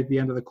closed right at the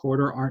end of the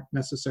quarter aren't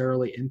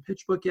necessarily in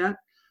PitchBook yet.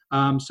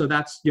 So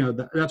that's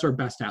that's our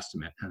best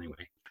estimate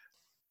anyway.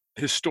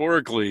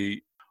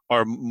 Historically,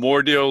 are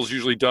more deals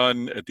usually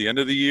done at the end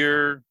of the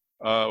year,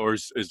 or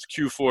is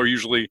Q4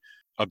 usually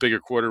a bigger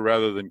quarter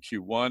rather than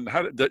Q1?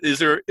 Is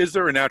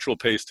there a natural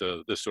pace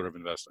to this sort of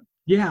investing?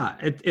 Yeah,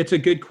 it's a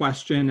good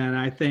question. And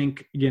I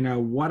think,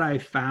 what I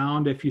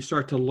found, if you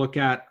start to look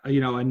at,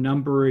 a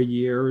number of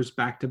years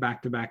back to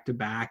back,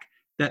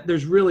 that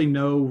there's really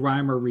no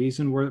rhyme or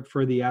reason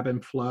for the ebb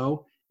and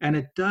flow. And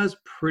it does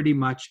pretty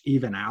much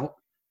even out.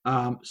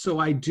 So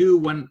I do,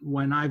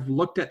 when I've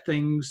looked at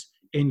things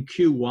in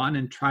Q1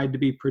 and tried to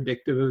be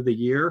predictive of the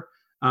year,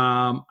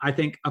 I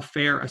think a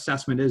fair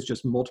assessment is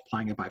just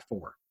multiplying it by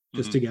 4,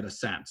 just mm-hmm. to get a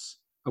sense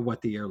of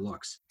what the year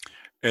looks.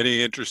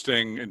 Any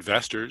interesting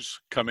investors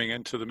coming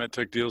into the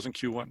MedTech deals in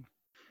Q1?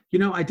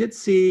 I did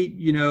see,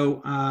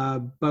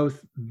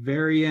 both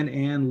Varian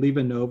and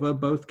LivaNova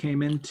both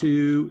came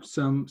into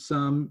some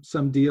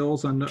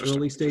deals on the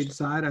early stage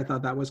side. I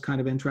thought that was kind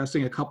of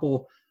interesting. A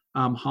couple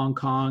Hong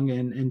Kong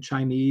and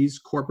Chinese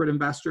corporate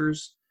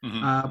investors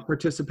mm-hmm.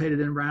 Participated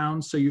in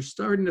rounds. So you're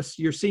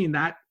seeing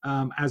that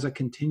as a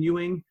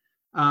continuing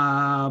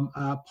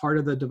part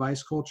of the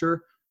device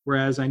culture.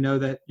 Whereas I know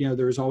that,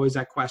 there's always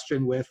that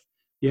question with,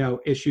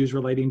 issues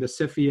relating to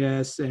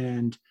CFIUS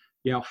and,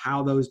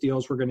 how those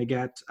deals were going to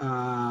get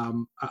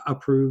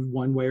approved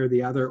one way or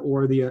the other,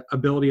 or the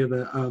ability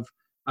of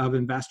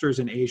investors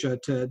in Asia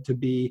to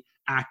be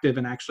active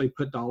and actually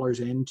put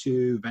dollars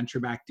into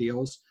venture-backed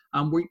deals.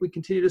 We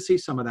continue to see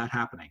some of that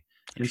happening.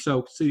 And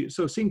so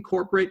seeing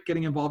corporate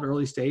getting involved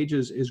early stage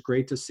is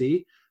great to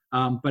see.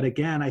 But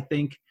again, I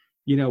think,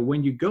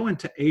 when you go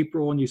into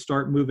April and you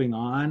start moving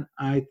on,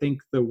 I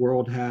think the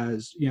world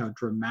has,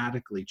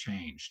 dramatically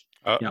changed.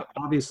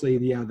 Obviously,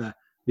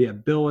 the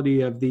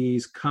ability of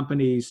these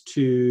companies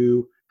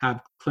to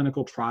have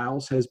clinical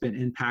trials has been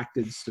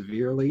impacted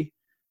severely.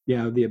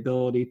 The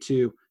ability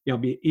to,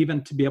 be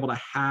able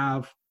to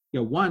have,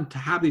 one, to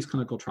have these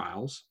clinical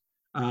trials,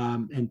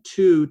 and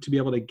two, to be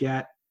able to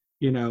get,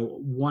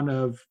 one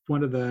of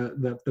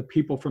the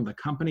people from the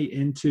company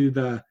into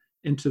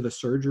the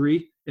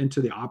surgery,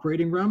 into the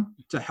operating room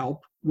to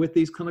help with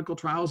these clinical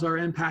trials are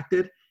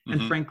impacted. Mm-hmm.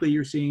 And frankly,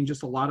 you're seeing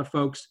just a lot of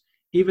folks,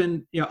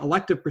 even,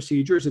 elective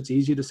procedures, it's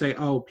easy to say,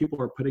 oh,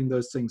 people are putting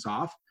those things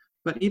off.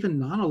 But even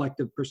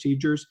non-elective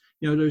procedures,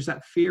 there's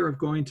that fear of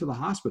going to the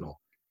hospital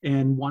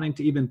and wanting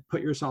to even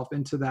put yourself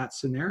into that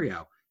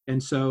scenario.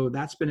 And so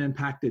that's been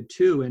impacted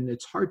too. And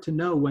it's hard to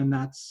know when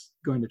that's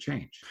going to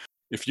change.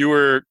 If you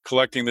were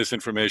collecting this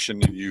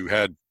information, you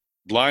had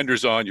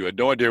blinders on, you had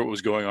no idea what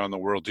was going on in the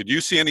world. Did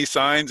you see any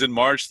signs in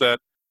March that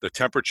the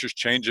temperature's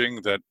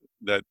changing, that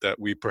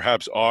we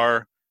perhaps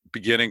are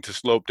beginning to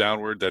slope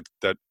downward,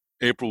 that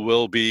April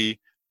will be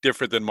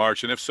different than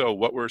March? And if so,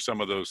 what were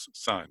some of those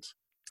signs?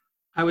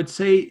 I would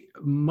say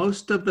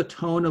most of the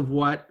tone of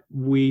what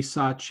we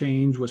saw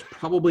change was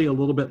probably a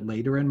little bit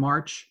later in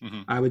March.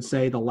 Mm-hmm. I would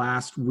say the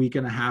last week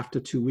and a half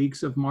to 2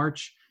 weeks of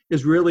March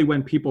is really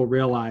when people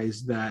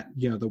realized that,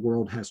 the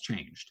world has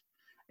changed.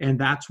 And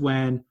that's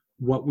when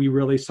what we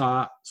really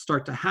saw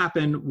start to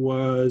happen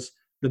was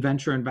the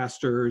venture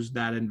investors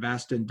that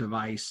invest in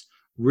device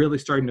really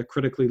starting to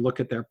critically look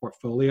at their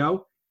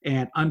portfolio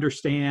and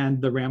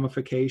understand the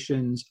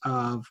ramifications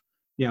of,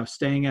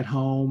 staying at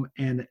home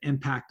and the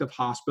impact of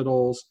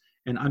hospitals,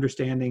 and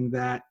understanding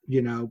that,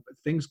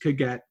 things could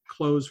get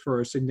closed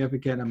for a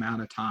significant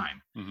amount of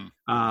time.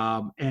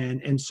 Mm-hmm.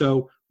 And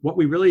so what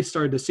we really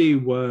started to see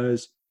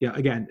was,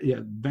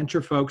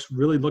 venture folks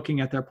really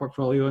looking at their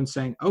portfolio and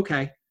saying,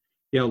 okay,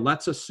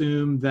 let's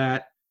assume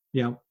that,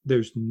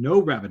 there's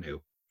no revenue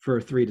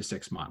for 3 to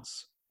 6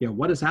 months.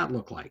 What does that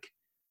look like?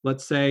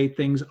 Let's say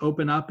things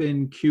open up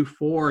in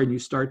Q4 and you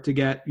start to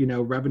get,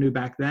 revenue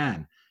back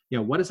then.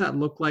 What does that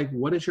look like?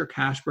 What does your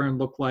cash burn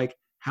look like?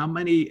 How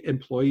many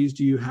employees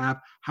do you have?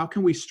 How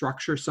can we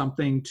structure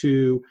something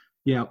to,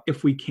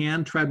 if we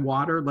can tread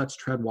water, let's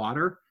tread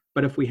water.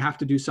 But if we have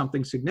to do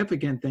something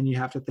significant, then you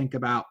have to think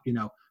about,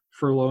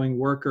 furloughing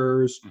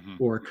workers, mm-hmm.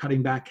 or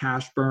cutting back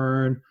cash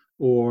burn,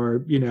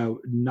 or,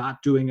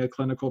 not doing a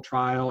clinical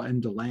trial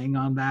and delaying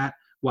on that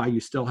while you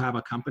still have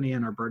a company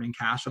and are burning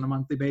cash on a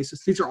monthly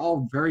basis. These are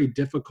all very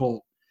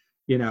difficult,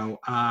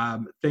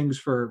 things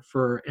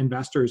for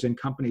investors and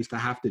companies to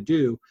have to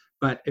do.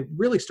 But it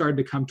really started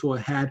to come to a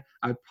head,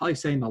 I'd probably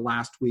say, in the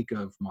last week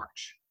of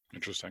March.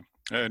 Interesting.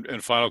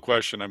 And final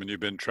question. I mean, you've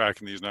been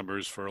tracking these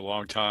numbers for a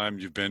long time.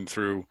 You've been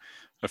through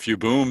a few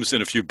booms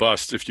and a few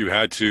busts. If you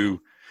had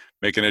to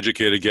make an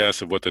educated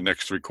guess of what the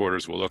next 3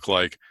 quarters will look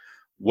like,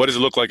 what does it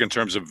look like in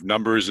terms of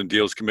numbers and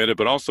deals committed,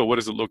 but also what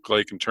does it look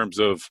like in terms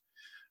of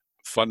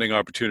funding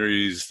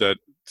opportunities that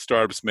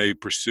startups may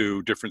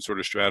pursue, different sort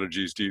of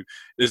strategies?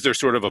 Is there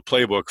sort of a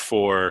playbook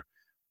for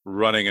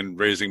running and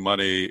raising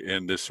money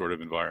in this sort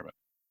of environment?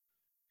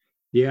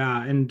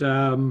 Yeah. And,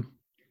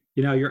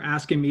 you're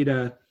asking me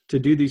to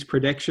do these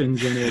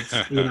predictions, and it's,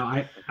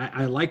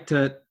 I like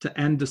to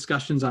end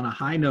discussions on a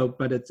high note,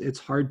 but it's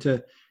hard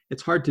to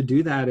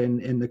do that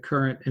in the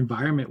current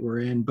environment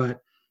we're in.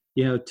 But,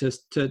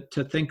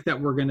 to think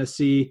that we're going to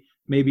see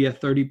maybe a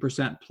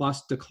 30%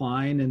 plus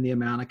decline in the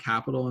amount of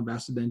capital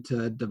invested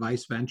into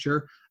device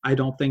venture, I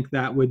don't think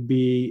that would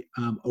be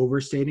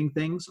overstating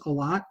things a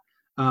lot.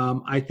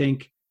 I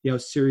think,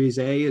 Series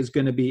A is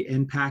going to be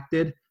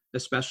impacted,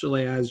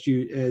 especially as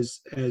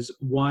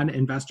one,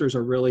 investors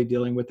are really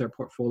dealing with their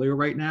portfolio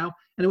right now.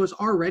 And it was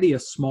already a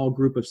small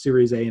group of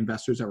Series A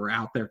investors that were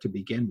out there to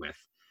begin with.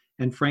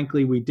 And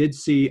frankly, we did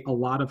see a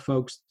lot of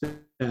folks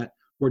that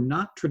were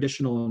not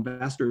traditional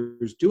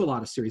investors do a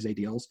lot of Series A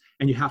deals.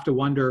 And you have to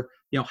wonder,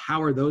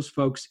 how are those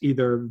folks,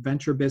 either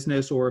venture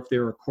business or if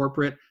they're a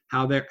corporate,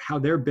 how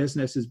their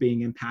business is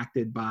being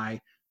impacted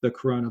by the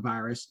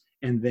coronavirus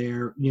and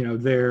their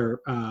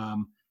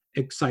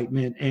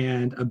excitement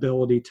and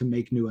ability to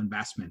make new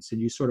investments. And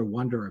you sort of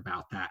wonder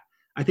about that.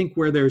 I think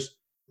where there's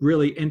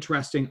really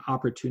interesting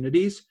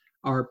opportunities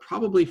are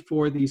probably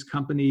for these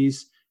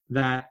companies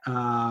that,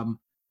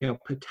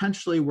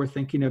 potentially we're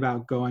thinking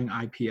about going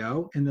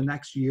IPO in the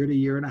next year to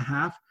year and a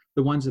half,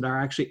 the ones that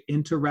are actually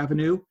into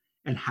revenue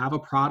and have a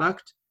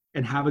product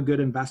and have a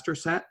good investor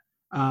set.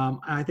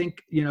 I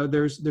think,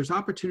 there's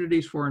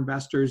opportunities for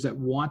investors that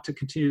want to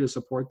continue to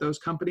support those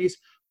companies,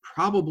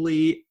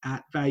 probably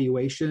at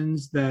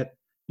valuations that,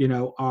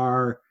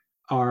 are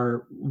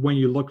when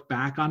you look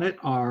back on it,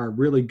 are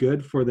really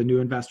good for the new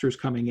investors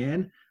coming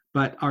in.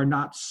 but are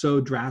not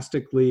so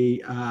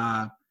drastically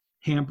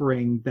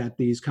hampering that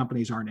these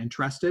companies aren't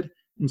interested.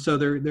 And so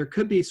there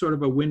could be sort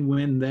of a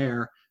win-win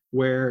there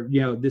where,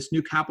 this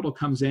new capital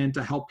comes in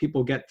to help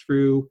people get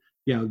through,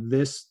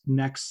 this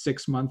next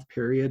 6-month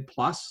period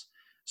plus,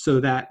 so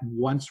that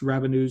once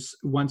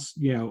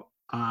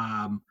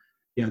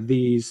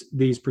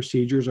these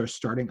procedures are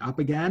starting up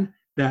again,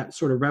 that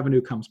sort of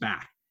revenue comes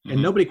back.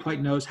 And nobody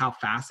quite knows how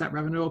fast that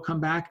revenue will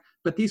come back,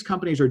 but these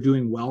companies are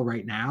doing well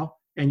right now.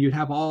 And you'd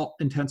have all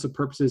intents and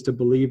purposes to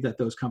believe that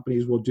those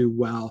companies will do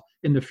well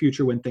in the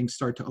future when things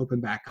start to open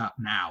back up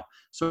now.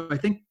 So I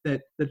think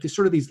that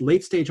these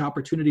late stage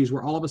opportunities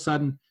where all of a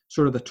sudden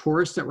sort of the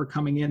tourists that were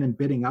coming in and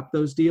bidding up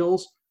those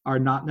deals are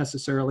not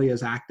necessarily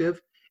as active.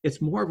 It's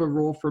more of a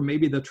role for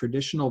maybe the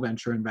traditional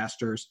venture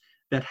investors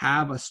that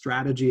have a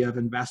strategy of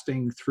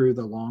investing through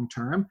the long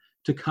term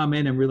to come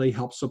in and really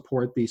help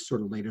support these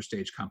sort of later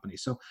stage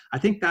companies. So I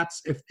think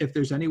that's, if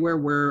there's anywhere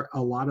where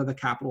a lot of the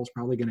capital is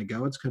probably going to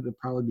go, it's going to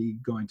probably be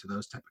going to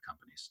those type of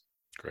companies.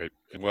 Great.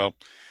 Well,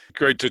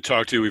 great to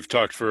talk to you. We've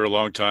talked for a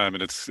long time,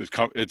 and it's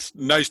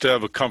nice to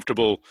have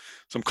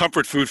some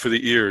comfort food for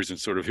the ears, and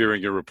sort of hearing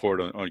your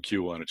report on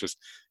Q1. It just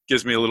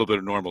gives me a little bit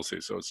of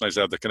normalcy. So it's nice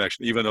to have the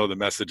connection, even though the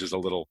message is a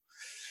little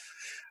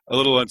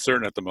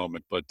uncertain at the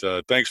moment. But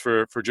thanks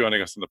for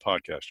joining us on the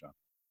podcast, John.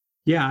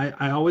 Yeah,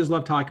 I always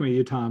love talking with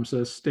you, Tom.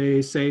 So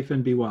stay safe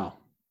and be well.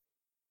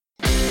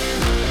 All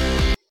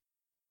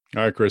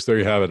right, Chris, there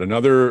you have it.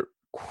 Another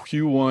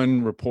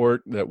Q1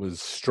 report that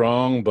was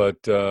strong, but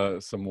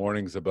some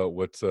warnings about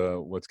what's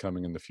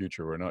coming in the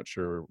future. We're not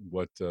sure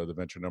what the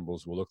venture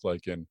numbers will look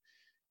like in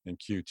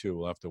Q2.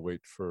 We'll have to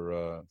wait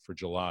for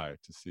July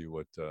to see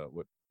what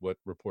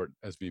report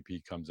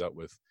SVP comes out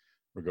with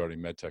regarding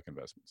medtech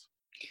investments.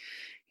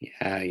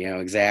 Yeah,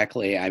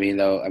 exactly.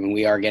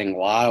 We are getting a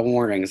lot of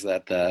warnings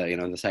that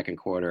the second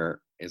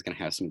quarter is going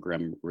to have some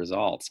grim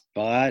results,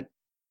 but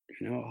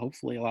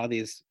hopefully a lot of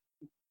these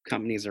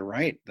companies are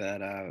right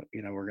that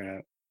we're going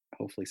to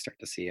hopefully start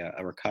to see a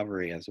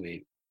recovery as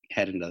we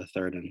head into the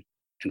third and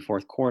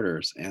fourth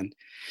quarters. And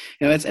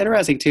it's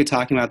interesting too,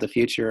 talking about the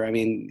future.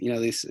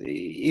 These,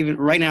 even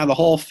right now, the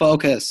whole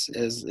focus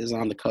is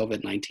on the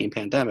COVID-19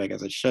 pandemic,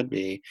 as it should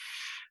be.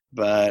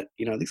 But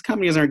these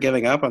companies aren't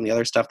giving up on the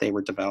other stuff they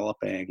were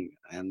developing.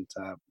 And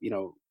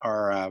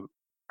our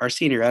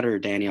senior editor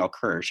Danielle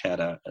Kirsch had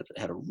a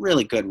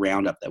really good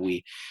roundup that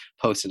we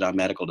posted on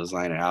Medical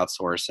Design and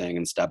Outsourcing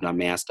and Stubbed on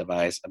Mass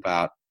Device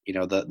about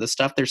the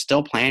stuff they're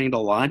still planning to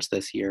launch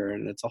this year,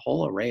 and it's a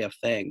whole array of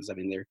things.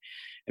 The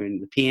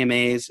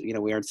PMAs,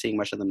 we aren't seeing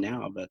much of them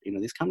now, but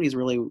these companies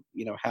really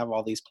have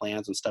all these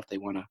plans and stuff they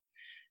want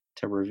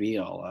to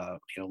reveal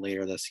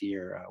later this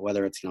year.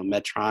 Whether it's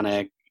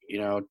Medtronic,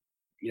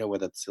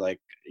 whether it's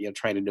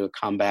trying to do a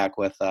comeback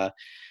with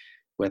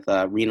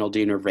renal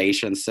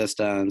denervation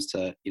systems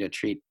to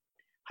treat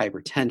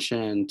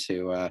hypertension,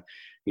 to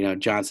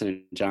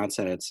Johnson &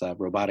 Johnson, it's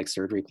robotic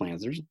surgery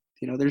plans.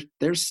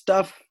 There's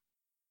stuff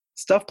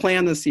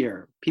planned this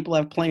year. People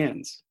have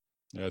plans.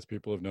 As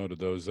people have noted,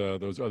 those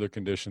other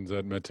conditions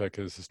that medtech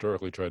has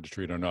historically tried to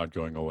treat are not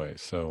going away.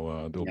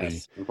 So there'll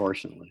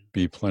unfortunately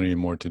be plenty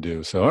more to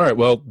do. So, all right,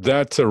 well,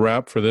 that's a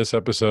wrap for this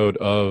episode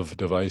of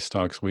Device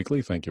Talks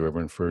Weekly. Thank you,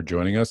 everyone, for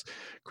joining us.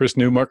 Chris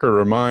Newmarker,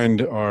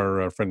 remind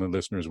our friendly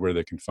listeners where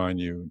they can find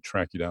you and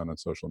track you down on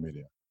social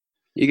media.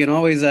 You can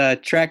always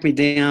track me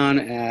down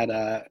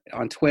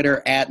on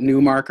Twitter at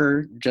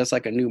Newmarker, just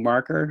like a new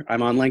marker.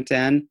 I'm on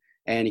LinkedIn,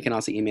 and you can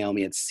also email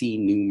me at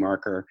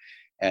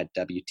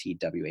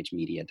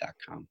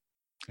cnewmarker@wtwhmedia.com.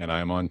 And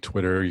I'm on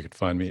Twitter. You can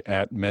find me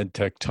at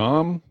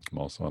MedTechTom. I'm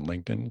also on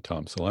LinkedIn,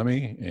 Tom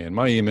Salemi. And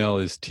my email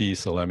is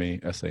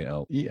tsalemi,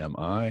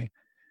 SALEMI,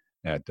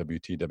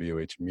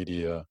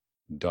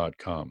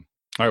 @wtwhmedia.com.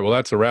 All right, well,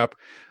 that's a wrap.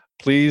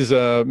 Please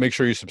make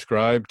sure you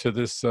subscribe to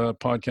this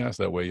podcast.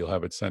 That way you'll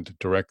have it sent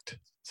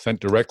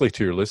directly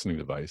to your listening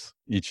device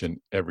each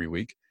and every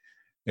week.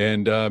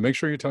 And make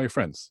sure you tell your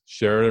friends.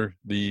 Share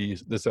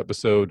this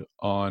episode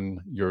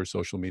on your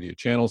social media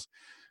channels.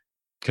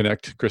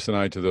 Connect Chris and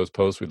I to those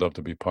posts. We'd love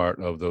to be part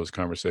of those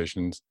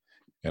conversations.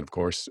 And of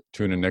course,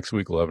 tune in next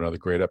week. We'll have another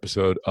great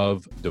episode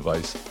of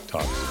Device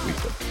Talks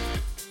Weekly.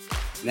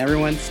 And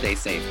everyone, stay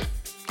safe.